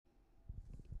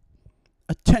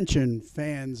Attention,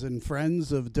 fans and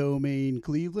friends of Domain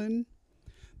Cleveland.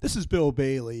 This is Bill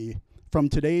Bailey from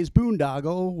today's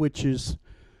Boondoggle, which is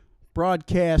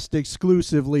broadcast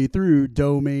exclusively through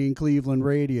Domain Cleveland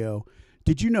Radio.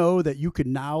 Did you know that you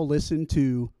can now listen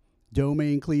to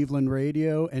Domain Cleveland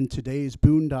Radio and today's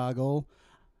Boondoggle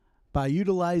by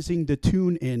utilizing the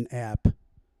TuneIn app?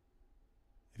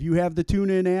 If you have the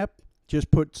TuneIn app, just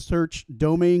search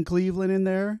Domain Cleveland in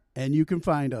there, and you can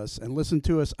find us and listen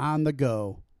to us on the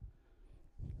go.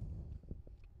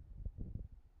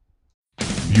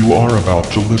 You are about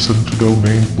to listen to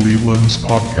Domain Cleveland's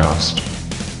podcast.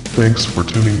 Thanks for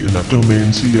tuning in at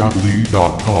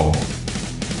domainseattle.com.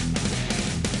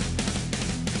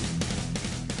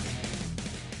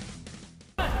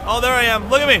 Oh, there I am.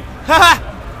 Look at me.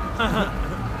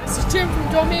 Ha This is Tim from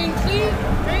Domain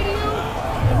Cleveland Radio.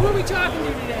 And who are we talking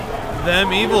to today?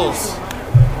 Them Evils.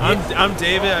 I'm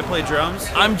David. I play drums.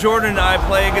 I'm Jordan. I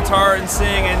play guitar and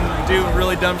sing and do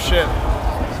really dumb shit.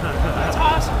 That's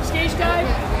awesome. Stage guy?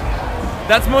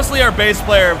 That's mostly our bass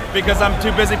player because I'm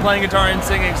too busy playing guitar and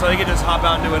singing, so he can just hop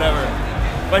out and do whatever.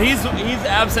 But he's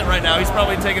absent right now. He's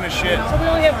probably taking a shit. So we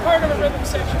only have part of a rhythm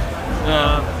section.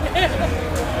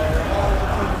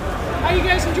 How you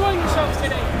guys enjoying yourselves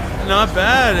today? Not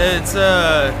bad. It's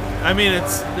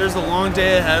there's a long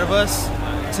day ahead of us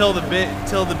till the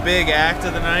big act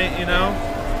of the night. You know,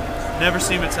 never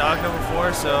seen Metallica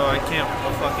before, so I can't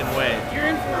fucking wait. You're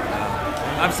in for it.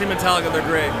 I've seen Metallica. They're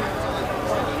great.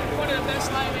 One of the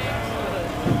best live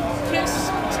acts. Kiss,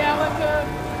 Metallica.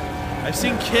 I've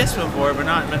seen Kiss before, but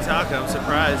not Metallica. I'm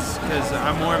surprised because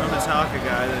I'm more of a Metallica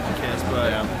guy than Kiss.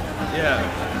 But yeah.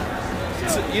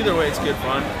 Either way, it's good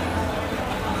fun.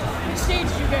 What stage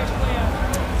did you guys play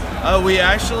on? We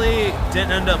actually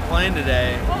didn't end up playing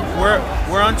today.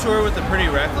 We're on tour with the Pretty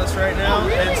Reckless right now,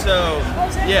 and so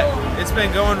it's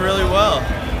been going really well.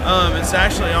 It's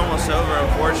actually almost over,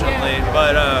 unfortunately,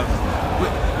 but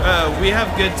we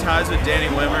have good ties with Danny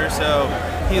Wimmer, so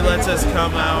he lets us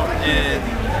come out and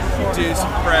do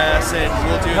some press, and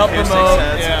we'll do acoustic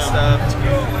sets and stuff.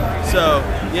 So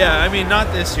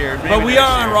not this year, but we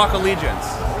are on Rock Allegiance.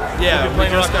 Yeah, we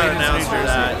just got announced for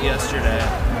that yesterday.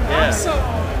 Yeah.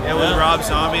 Yeah, with Rob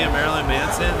Zombie and Marilyn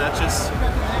Manson. That's just...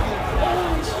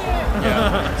 Holy shit.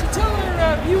 Yeah. So tell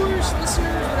our viewers,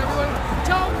 listeners, whatever,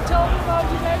 tell them about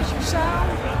you guys, your sound.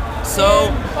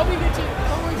 So... What we get to look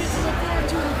forward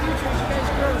to in the future as you guys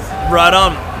grow. Right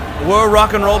on. We're a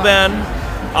rock and roll band,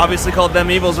 obviously called Them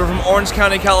Evils. We're from Orange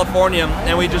County, California,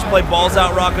 and we just play balls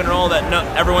out rock and roll that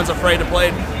everyone's afraid to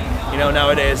play. You know,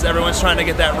 nowadays, everyone's trying to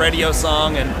get that radio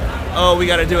song and, we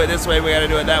got to do it this way, we got to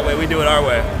do it that way. We do it our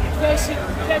way. You guys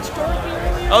catch Dorothy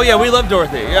earlier? Oh yeah, we love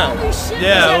Dorothy. Yeah. Holy shit,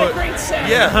 yeah. a great set.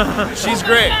 Yeah, she's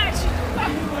great.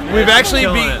 We've actually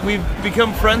we've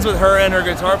become friends with her and her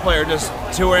guitar player, just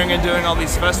touring and doing all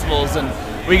these festivals, and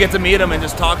we get to meet them and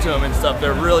just talk to them and stuff.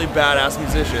 They're really badass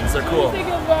musicians. They're cool. What do you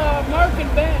think of Mark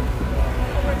and Ben?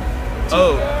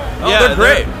 They're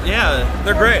great.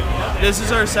 They're great. This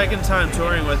is our second time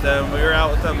touring with them. We were out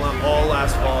with them all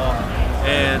last fall,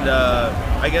 and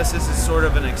I guess this is sort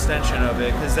of an extension of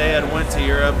it because they had went to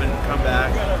Europe and come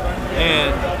back,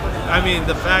 and I mean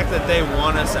the fact that they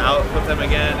want us out with them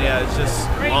again, it's just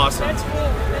awesome. That's cool.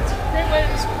 That's a great way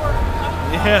to support.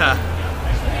 Yeah.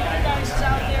 You guys is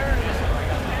out there.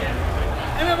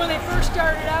 I remember when they first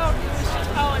started out, it was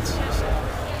just it's just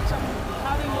some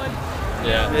Hollywood.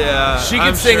 Yeah. She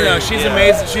can sing though. She's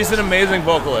amazing. She's an amazing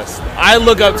vocalist. I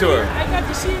look up to her. I got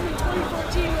to see them in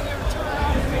 2014 when they were touring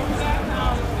out and going back.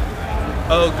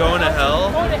 Going to Hell?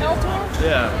 Going to Hell tour?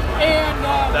 Yeah. And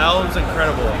the album's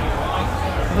incredible.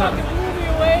 Fucking blew me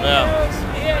away. Yeah.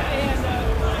 And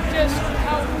just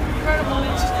how incredible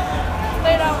it is.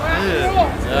 Laid out rock and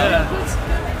roll. Yeah.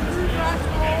 Rock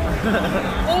and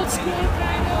roll. Old school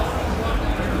kind of.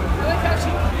 I like how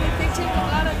they take a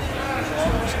lot of the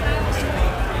older styles and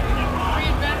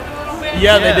reinvent it a little bit.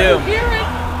 Yeah, they do. You hear it,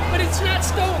 but it's not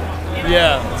stone. You know?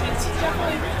 Yeah. It's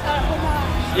definitely a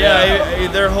homage. Yeah,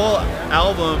 their whole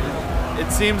album,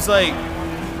 it seems like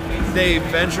they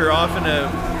venture off into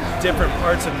different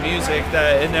parts of music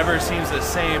that it never seems the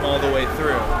same all the way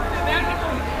through. That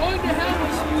Going to Hell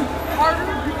was harder.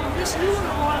 This newer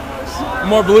one was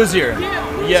More bluesier.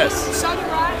 bluesy, Yes. Southern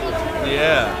rock.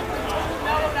 Yeah.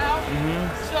 Mellowed out.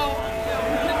 So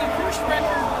the first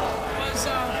record was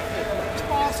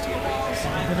Balls to Your Balls.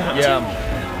 Yeah.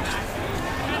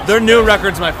 Their new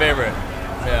record's my favorite.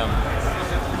 Yeah.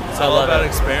 It's I all love about it.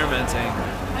 experimenting,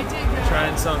 I dig that.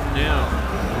 trying something new,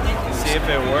 see if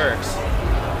it works.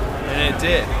 And it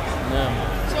did. Yeah.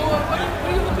 So what are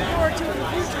you looking forward to in the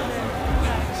future then, you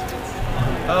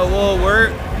guys? Well,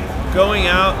 going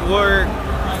out. We're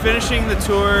finishing the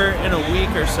tour in a week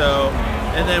or so,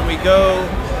 and then we go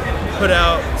put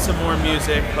out some more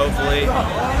music, hopefully,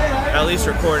 at least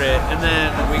record it, and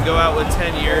then we go out with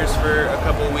 10 Years for a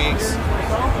couple weeks,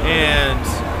 and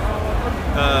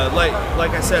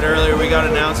like I said earlier, we got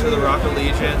announced for the Rock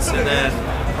Allegiance, and then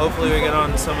hopefully we get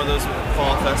on some of those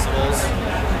fall festivals,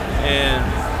 and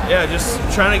yeah, just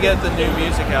trying to get the new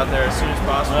music out there as soon as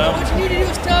possible. What you need to do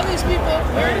is tell these people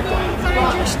where to go and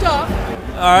find your stuff.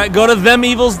 All right, go to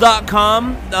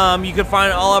themevils.com. You can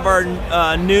find all of our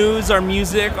news, our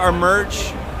music, our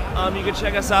merch. You can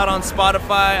check us out on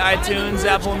Spotify, iTunes,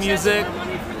 Apple Music.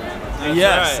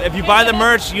 Yes, right. if you buy the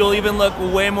merch, you'll even look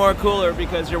way more cooler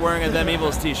because you're wearing a Them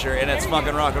Evils t-shirt, and it's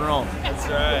fucking rock and roll. That's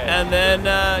right. And then,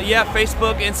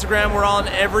 Facebook, Instagram, we're on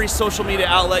every social media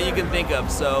outlet you can think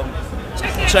of, so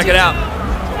check it out.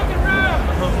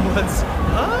 What's...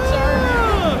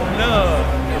 Oh,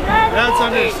 no. That's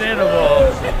understandable.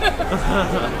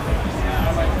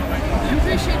 I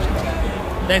appreciate your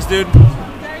time. Thanks, dude. You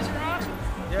guys are awesome.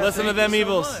 Yeah, Listen to thank Them you so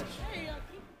Evils. much.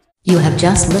 You have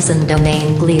just listened to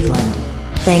Domain Cleveland.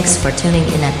 Thanks for tuning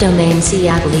in at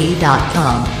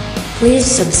domainseattle.com. Please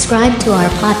subscribe to our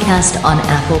podcast on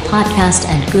Apple Podcast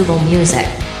and Google Music.